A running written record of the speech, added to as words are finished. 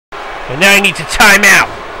And now he needs a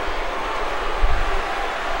timeout.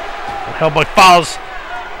 And Hellboy falls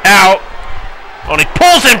out. Oh, he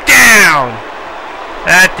pulls him down.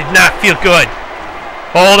 That did not feel good.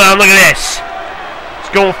 Hold on, look at this.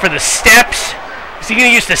 He's going for the steps. Is he going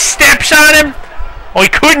to use the steps on him? Oh, he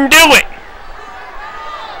couldn't do it.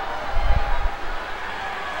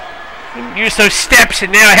 He used those steps,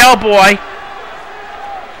 and now Hellboy.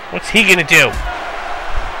 What's he going to do?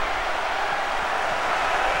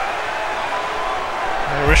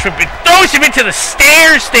 It throws him into the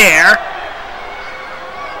stairs there.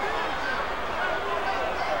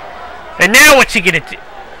 And now what's he going to do?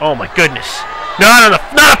 Oh, my goodness. Not a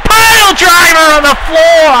pile driver on the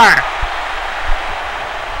floor!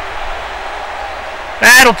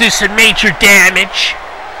 That'll do some major damage.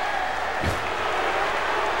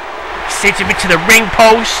 Sends him into the ring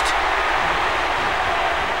post.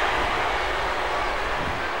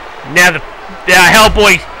 Now the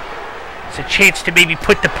Hellboy has a chance to maybe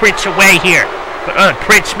put the Prince away here. But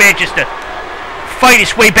Prince manages to fight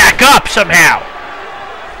his way back up somehow.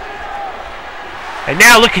 And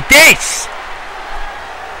now look at this.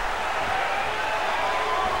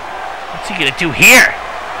 What's he gonna do here?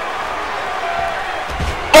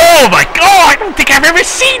 Oh my God! I don't think I've ever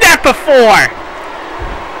seen that before.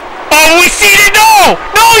 Oh, we seen it! No!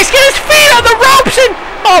 No, he's got his feet on the ropes and...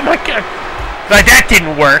 Oh my God. But that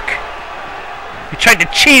didn't work. He tried to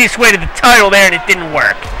cheat his way to the title there and it didn't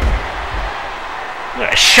work.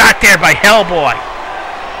 A shot there by Hellboy.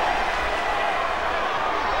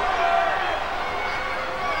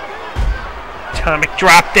 Atomic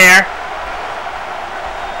drop there.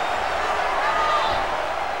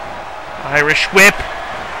 Irish whip.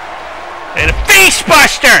 And a face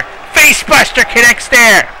buster! Face buster connects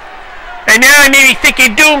there. And now I may be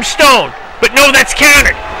thinking Doomstone. But no, that's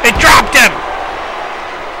countered. It dropped him.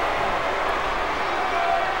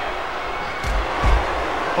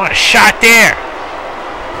 What a shot there.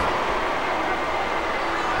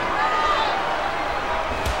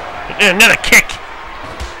 And another kick.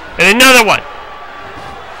 And another one.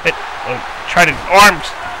 Try to arms.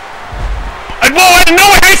 And whoa, I don't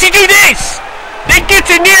know, how does he do this? He gets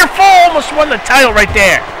a near fall, almost won the title right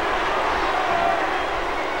there.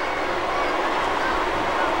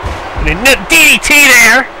 And a DDT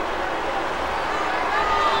there.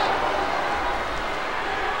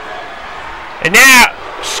 And now,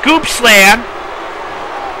 scoop slam.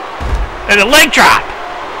 And a leg drop.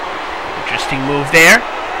 Interesting move there.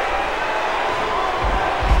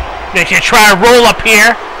 Now he's going to try a roll up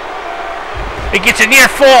here. He gets a near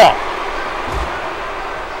fall.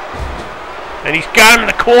 And he's got him in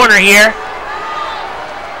the corner here.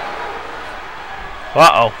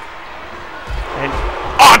 Uh-oh. And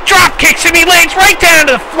drop kicks him. He lands right down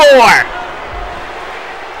to the floor.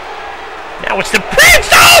 Now it's the Prince.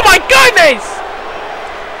 Oh my goodness!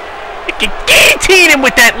 He can guillotine him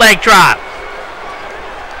with that leg drop.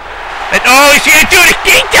 And oh, he's gonna do it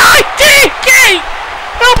again.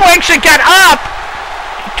 Hellboy actually got up.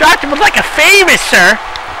 He dropped him with like a famouser.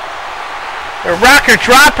 A rocker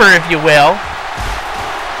dropper, if you will.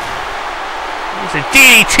 It's a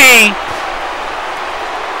DDT.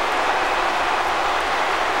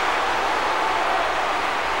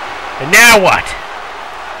 And now what?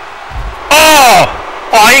 Oh,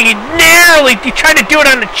 he tried to do it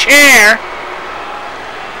on the chair.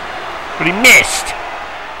 But he missed.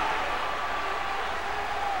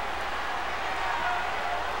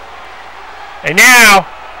 And now,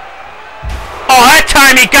 that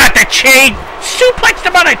time he got the chain, suplexed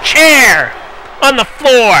him on a chair on the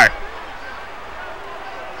floor.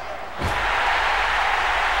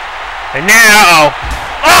 And now,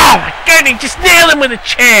 oh my goodness, he just nailed him with a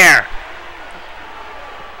chair.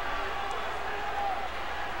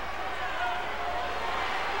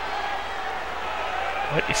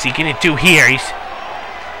 What is he gonna do here? He's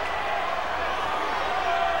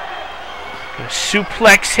gonna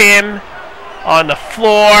suplex him on the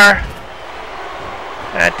floor.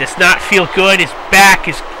 That does not feel good. His back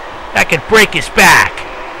that could break his back.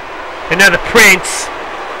 Another Prince.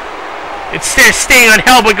 Instead of staying on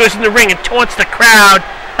Hellboy, goes in the ring and taunts the crowd.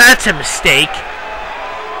 That's a mistake.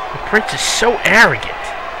 The Prince is so arrogant.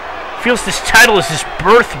 Feels this title is his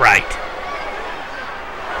birthright.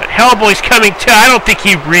 But Hellboy's coming too. I don't think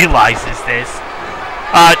he realizes this.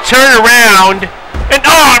 Turn around. And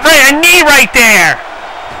a knee right there.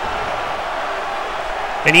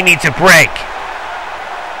 And he needs a break.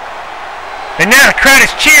 And now the crowd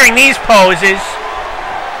is cheering these poses.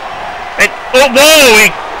 And he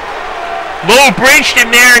low bridged him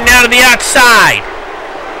there and now to the outside.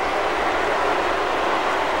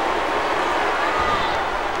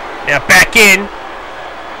 Now back in.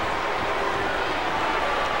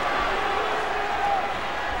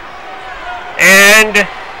 And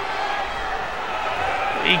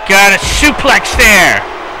he got a suplex there.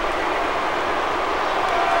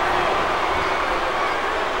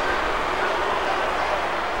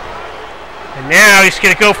 And now he's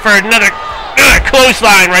going to go for another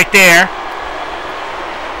clothesline right there.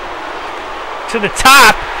 To the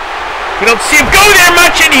top. We don't see him go there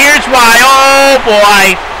much, and here's why. Oh,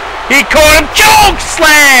 boy. He caught him. Choke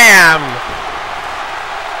slam!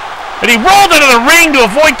 And he rolled out of the ring to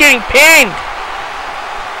avoid getting pinned.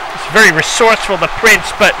 It's very resourceful, the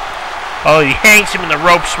Prince, but... Oh, he hangs him in the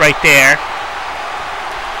ropes right there.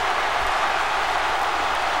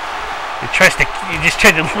 He just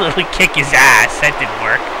tried to literally kick his ass. That didn't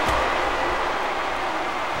work.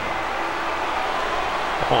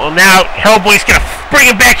 Well, now Hellboy's gonna bring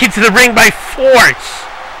him back into the ring by force.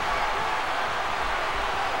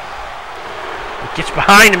 He gets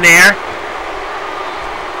behind him there.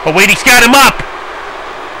 Oh wait, he's got him up.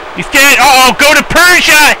 He's got it. Uh oh, go to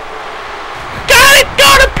Persia. Got it. Go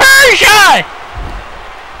to Persia.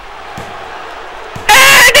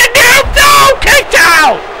 And no, kicked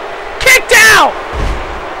out. Kicked out.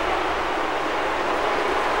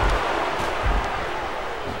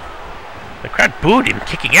 The crowd booed him,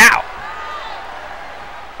 kicking out.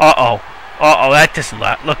 Uh-oh. Uh-oh, that doesn't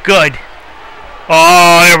look good.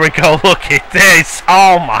 Oh, there we go. Look at this.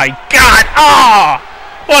 Oh, my God. Oh,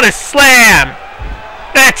 what a slam.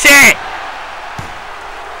 That's it.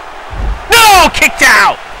 No, kicked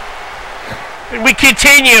out. And we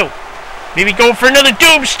continue. Maybe go for another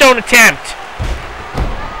tombstone attempt.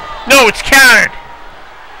 No, it's countered.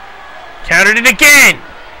 Countered it again.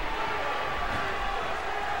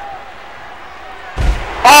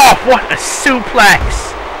 Oh, what a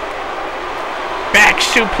suplex. Back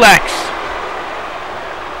suplex.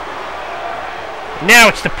 Now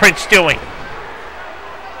it's the Prince doing.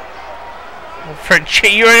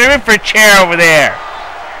 You're in for a chair over there.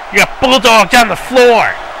 You got bulldogged on the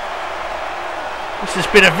floor. This has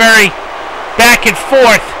been a very back and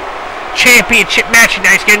forth championship match.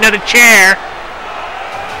 Now he's got another chair.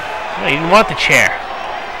 No, he didn't want the chair.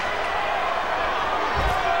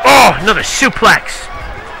 Oh, another suplex.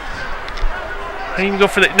 I didn't even go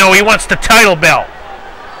for the... No, he wants the title belt.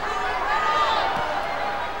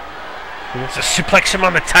 He wants to suplex him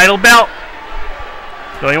on the title belt?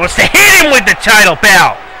 No, he wants to hit him with the title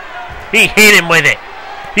belt. He hit him with it.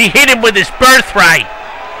 He hit him with his birthright.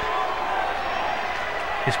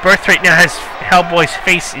 His birthright now has Hellboy's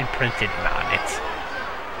face imprinted on it.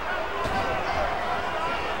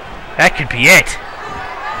 That could be it.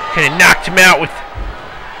 Could have knocked him out with...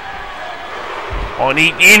 Oh, and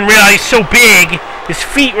he didn't realize he's so big. His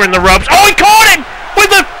feet were in the ropes. Oh, he caught him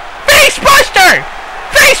with the face buster!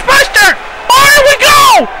 Face buster! Oh, here we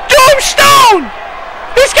go! Tombstone!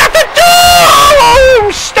 He's got the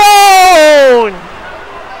tombstone!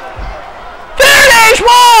 There it is!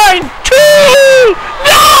 1, 2!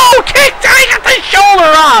 No! Kicked! I got the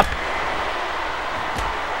shoulder up!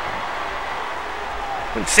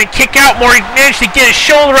 Once they kick out more, he managed to get his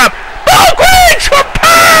shoulder up. Both wings for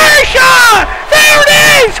Persia! There it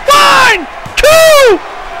is! 1, 2!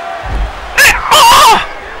 Oh!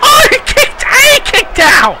 Oh, he kicked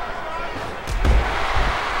out!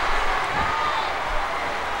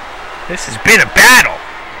 This has been a battle.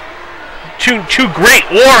 Two great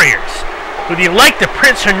warriors. Whether you like the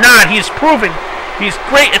Prince or not, he has proven he's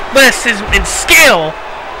great athleticism and skill.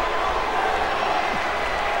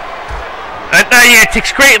 Yeah, it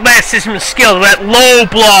takes great athleticism and skill. That low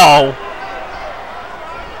blow.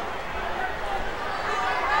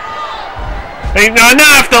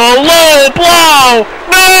 Enough, the low blow.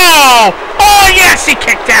 No! Oh, yes, he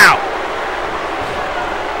kicked out.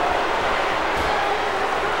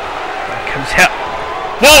 Here comes Hell.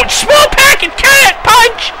 Whoa, small package can't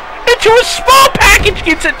punch into a small package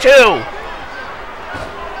gets a 2.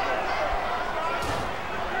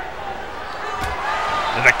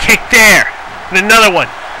 Another kick there. And another one.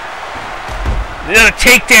 Another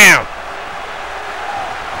takedown.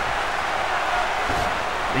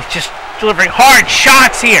 He's just delivering hard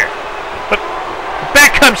shots here. But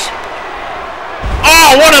back comes...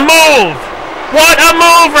 Oh, what a move! What a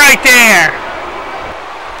move right there!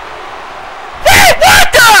 Hey, what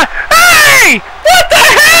the? Hey! What the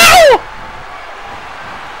hell?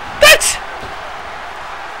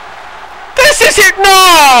 This isn't...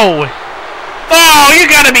 No! Oh, you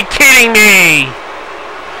gotta be kidding me!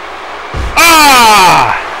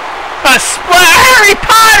 Ah! Harry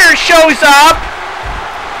Potter shows up!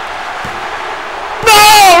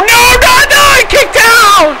 No! He kicked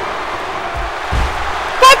out!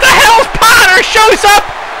 What the hell? Potter shows up!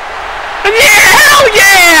 And yeah! Hell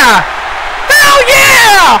yeah! Hell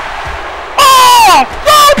yeah! Oh! Oh!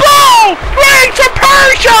 Low blow! Great to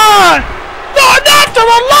Persia! Not after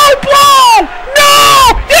the low blow!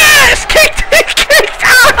 No! Yes! Kicked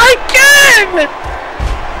out again!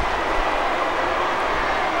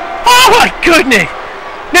 Oh my goodness!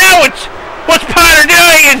 Now what's Potter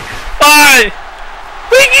doing? And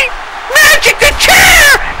magic the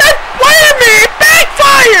chair! Wait a minute! It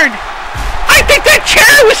backfired! I think that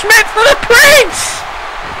chair was meant for the prince!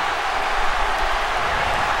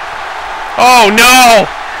 Oh no!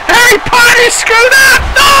 Harry Potter screwed up!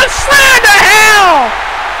 No! Slam to hell!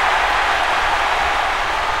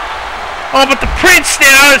 Oh, but the prince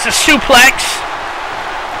now is a suplex.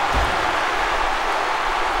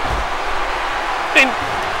 And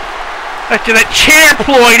after that chair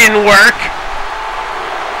ploy didn't work,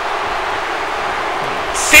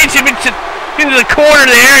 sends him into the corner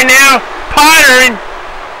there, and now Potter and...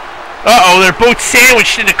 Uh-oh, they're both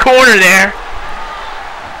sandwiched in the corner there.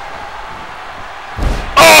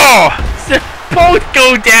 Oh! They both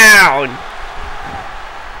go down.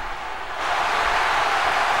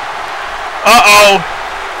 Uh-oh.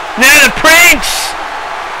 Now the prince.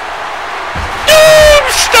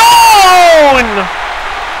 Tombstone!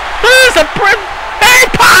 There's a Harry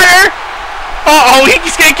Potter! Uh-oh,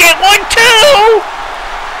 he's gonna get one too!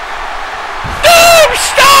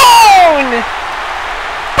 Tombstone!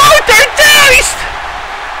 Both are down!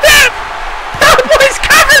 That boy's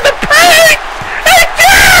covering the prince!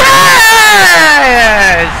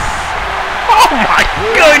 Yes! Oh my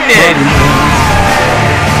goodness!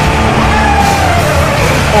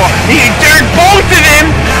 Oh, he endured both of them,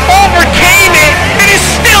 overcame it, and is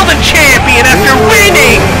still the champion after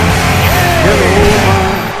winning!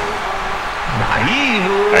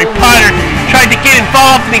 Harry Potter tried to get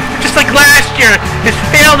involved in just like last year, his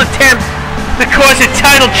failed attempt to cause a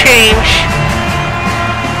title change.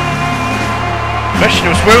 The question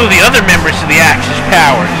was, where were the other members of the Axis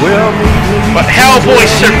powers? But Hellboy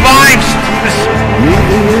survives this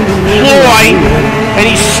ploy, and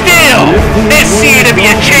he's still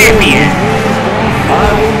SCAW champion.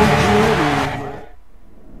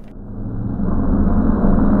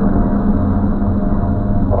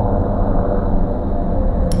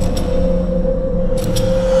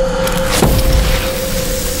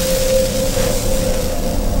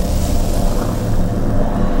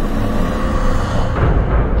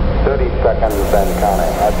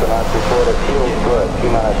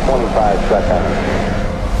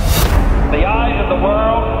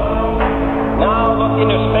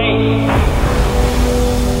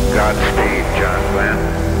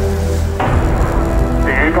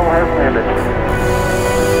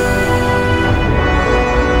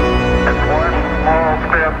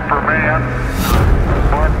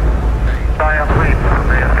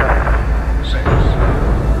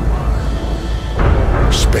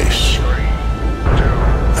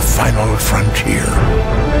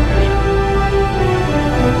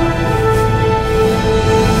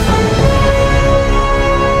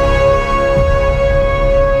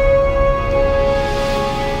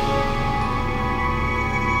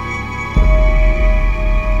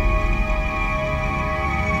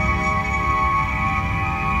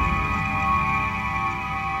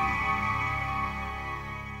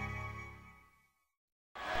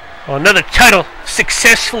 Another title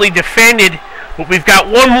successfully defended, but we've got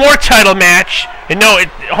one more title match. And no,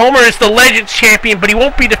 Homer is the Legends champion, but he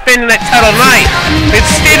won't be defending that title tonight.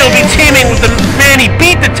 Instead, he'll be teaming with the man he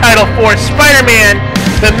beat the title for, Spider-Man.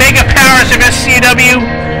 The Mega Powers of SCAW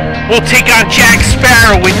will take on Jack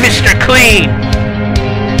Sparrow with Mr. Clean.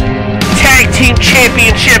 Tag Team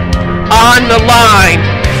Championship on the line.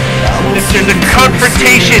 After the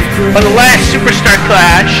confrontation on the last Superstar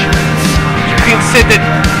Clash, said that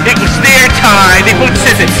it was their time. They both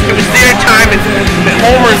said that it was their time, and that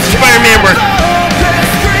Homer and Spider-Man were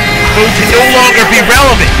going to no longer be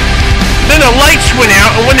relevant. Then the lights went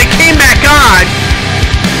out, and when they came back on,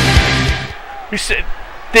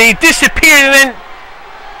 they disappeared and then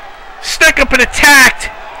snuck up and attacked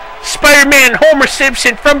Spider-Man and Homer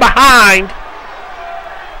Simpson from behind.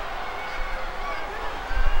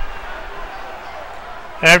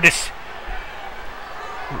 And I'm just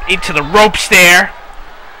into the ropes there,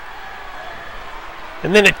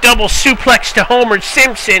 and then a double suplex to Homer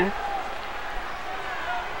Simpson.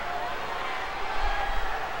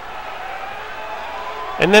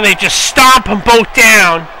 And then they just stomp them both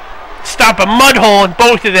down, stomp a mud hole in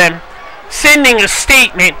both of them, sending a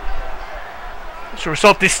statement. As a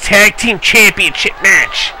result, this Tag Team Championship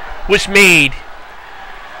match was made.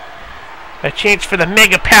 A chance for the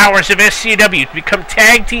Mega Powers of SCAW to become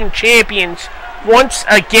Tag Team Champions once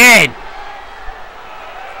again.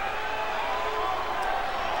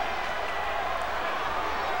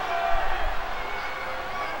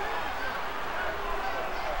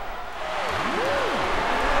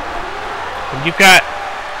 You've got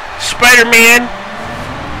Spider-Man,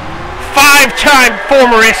 5-time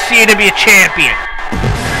former SCAW champion.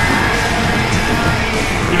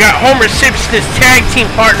 You got Homer Simpson as tag team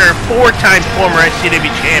partner, 4-time former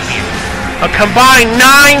SCAW champion. A combined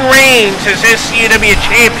 9 reigns as SCAW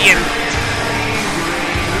champion.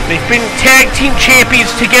 They've been tag team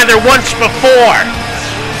champions together once before.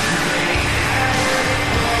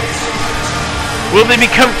 Will they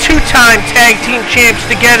become 2-time tag team champs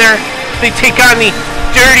together? They take on the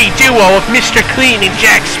dirty duo of Mr. Clean and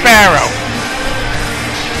Jack Sparrow.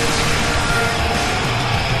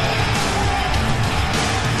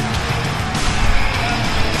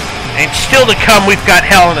 And still to come, we've got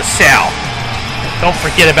Hell in a Cell. Don't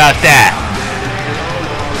forget about that.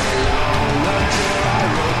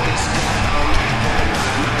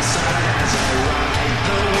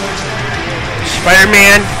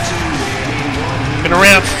 Spider-Man, been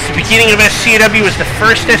around since the beginning of SCAW, was the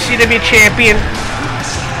first SCAW champion.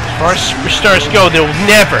 As far as superstars go, there will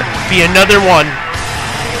never be another one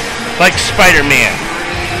like Spider-Man.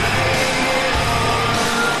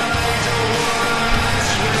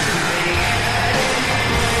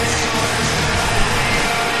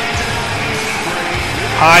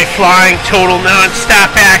 High-flying, total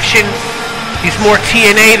non-stop action. He's more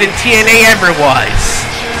TNA than TNA ever was.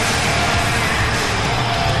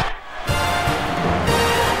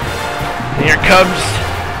 Here comes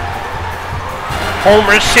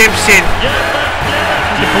Homer Simpson.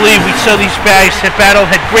 I believe we saw these guys have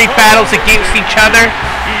had great battles against each other.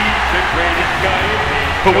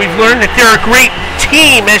 But we've learned that they're a great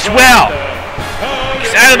team as well.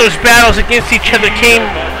 Because out of those battles against each other came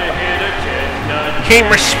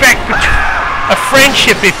respect, a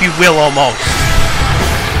friendship, if you will, almost.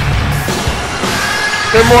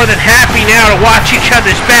 They're more than happy now to watch each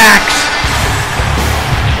other's backs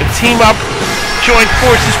and team up, join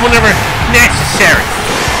forces whenever necessary.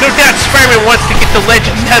 No doubt Spider-Man wants to get the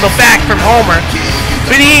Legends title back from Homer,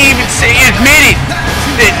 but he even admitted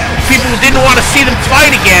that people didn't want to see them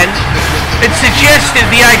fight again and suggested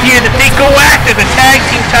the idea that they go after the tag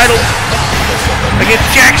team titles against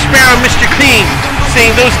Jack Sparrow and Mr. Clean,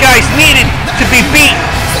 saying those guys needed to be beat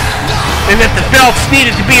and that the belts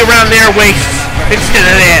needed to be around their waists instead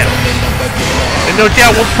of them. And no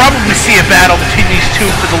doubt we'll probably see a battle between these two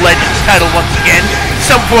for the Legends title once again,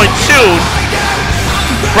 some point soon.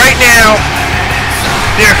 Right now,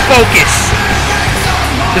 their focus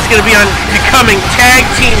is going to be on becoming tag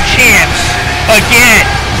team champs again.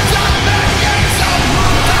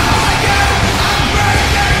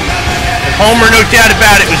 Homer, no doubt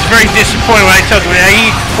about it, was very disappointed when I told him he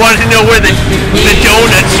wanted to know where the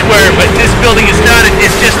donuts were, but this building is not,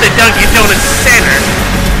 it's just a Dunkin' Donuts center.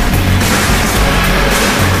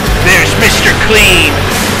 There's Mr. Clean,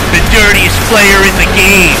 the dirtiest player in the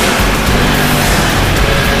game.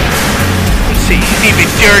 Let's see, he's even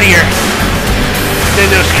dirtier than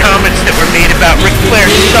those comments that were made about Ric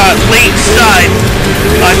Flair's late son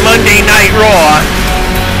on Monday Night Raw.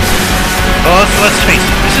 Well, let's face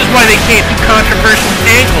it, this is why they can't do controversial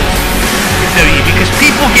angles in WWE, because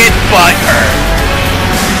people get butthurt.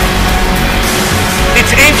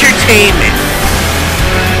 It's entertainment.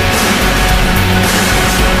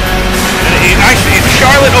 If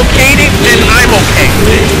Charlotte okayed it, then I'm okay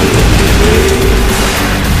with it.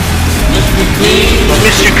 But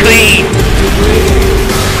Mr. Clean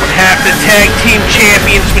would have the tag team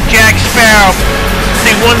champions with Jack Sparrow since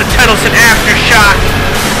they won the titles in Aftershock,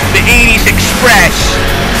 the 80s Express.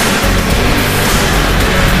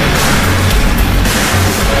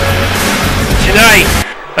 Tonight,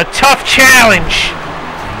 a tough challenge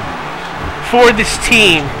for this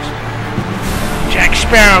team. Jack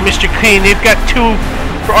Sparrow, Mr. Clean, they've got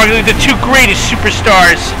arguably the two greatest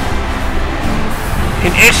superstars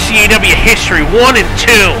in SCAW history, 1 and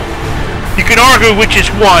 2. You can argue which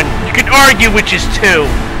is 1, you can argue which is 2,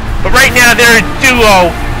 but right now they're a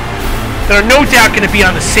duo that are no doubt going to be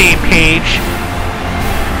on the same page.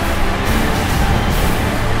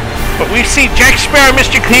 But we've seen Jack Sparrow and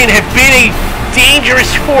Mr. Clean have been a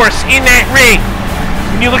dangerous force in that ring.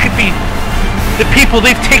 When you look at the people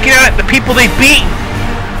they've taken out, the people they've beaten,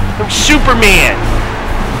 from Superman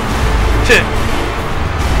to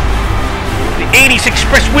the 80s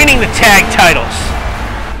Express winning the tag titles.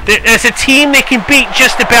 As a team, they can beat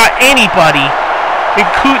just about anybody. They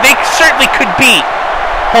certainly could beat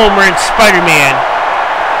Homer and Spider-Man,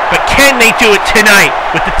 but can they do it tonight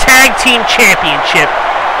with the Tag Team Championship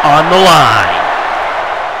on the line?